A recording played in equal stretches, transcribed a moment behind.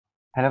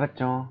Hello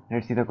बच्चों,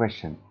 let's see the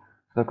question.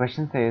 So the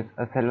question says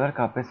a silver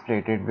cup is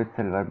plated with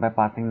silver by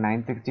passing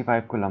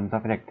 965 coulombs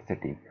of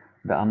electricity.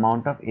 The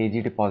amount of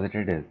Ag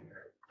deposited is.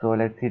 So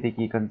let's see the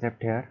key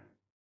concept here.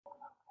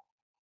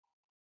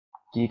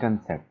 Key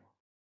concept.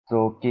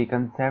 So key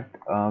concept,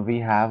 we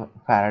have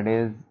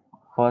Faraday's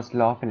first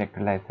law of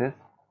electrolysis.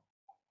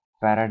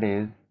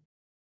 Faraday's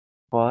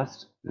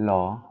first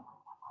law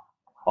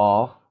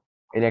of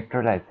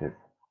electrolysis.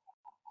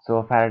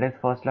 So Faraday's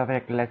first law of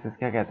electrolysis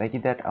क्या कहता है कि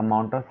that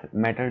amount of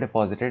metal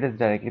deposited is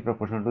directly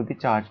proportional to the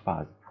charge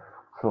passed.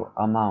 So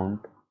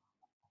amount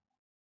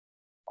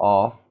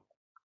of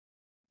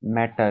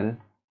metal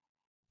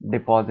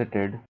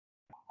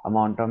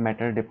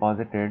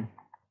deposited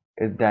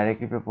is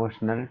directly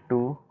proportional to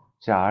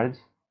charge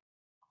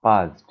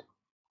passed.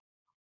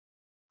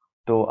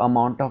 तो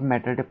amount of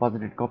metal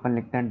deposited को अपन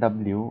लिखते हैं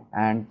W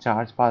and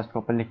charge passed को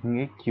अपन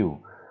लिखेंगे Q.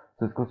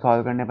 तो इसको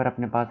solve करने पर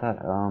अपने पास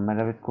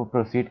मतलब इसको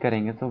प्रोसीड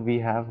करेंगे तो we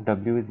have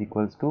W is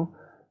equals to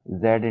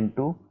Z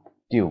into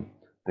Q.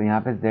 तो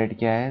यहाँ पे Z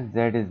क्या है?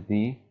 Z is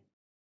the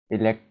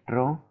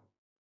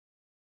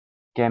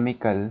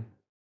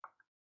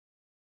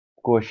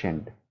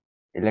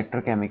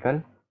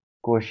electrochemical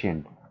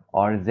quotient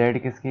और Z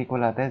किसके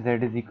इक्वल आता है? Z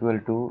is equal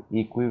to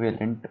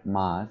equivalent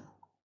mass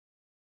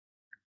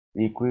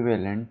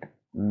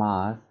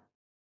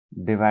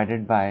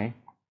divided by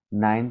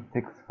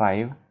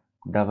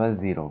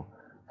 96500.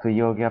 सो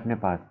ये हो गया अपने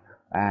पास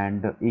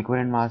एंड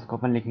इक्विवेलेंट मास को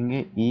अपन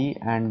लिखेंगे E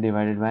and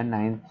divided by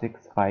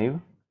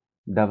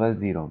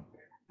 96500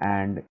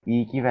 and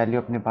E की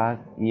वैल्यू अपने पास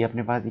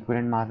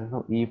इक्विवेलेंट मास है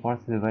तो E फॉर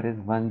सिल्वर इज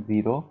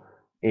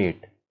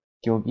 108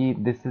 क्योंकि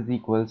this is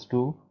equals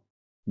to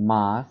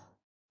mass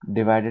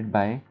divided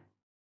by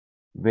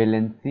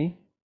valency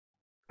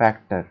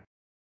factor.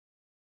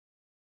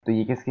 तो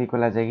ये किसके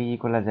इक्वल आ जाएगी? ये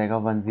इक्वल आ जाएगा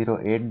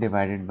 108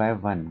 divided by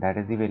 1, that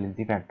is the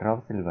valency factor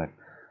of silver.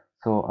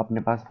 सो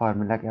अपने पास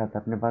फार्मूला क्या आता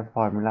है? अपने पास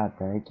फार्मूला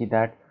आता है कि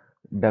that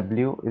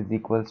W is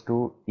equals to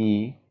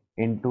E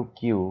into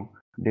Q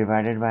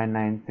divided by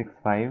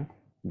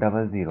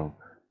 96500.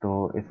 तो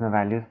इसमें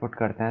वैल्यूज पुट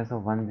करते हैं. सो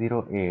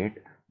 108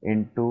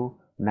 इंटू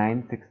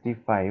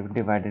 965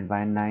 डिवाइडेड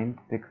बाय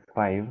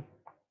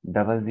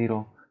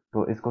 96500.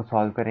 तो इसको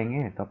सॉल्व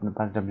करेंगे तो अपने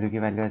पास W की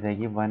वैल्यू आ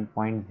जाएगी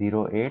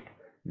 1.08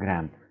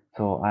 ग्राम.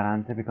 So our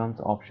answer becomes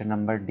option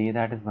number D,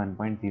 that is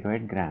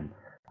 1.08 gram.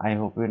 I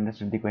hope you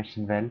understood the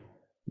question well.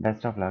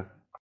 Best of luck.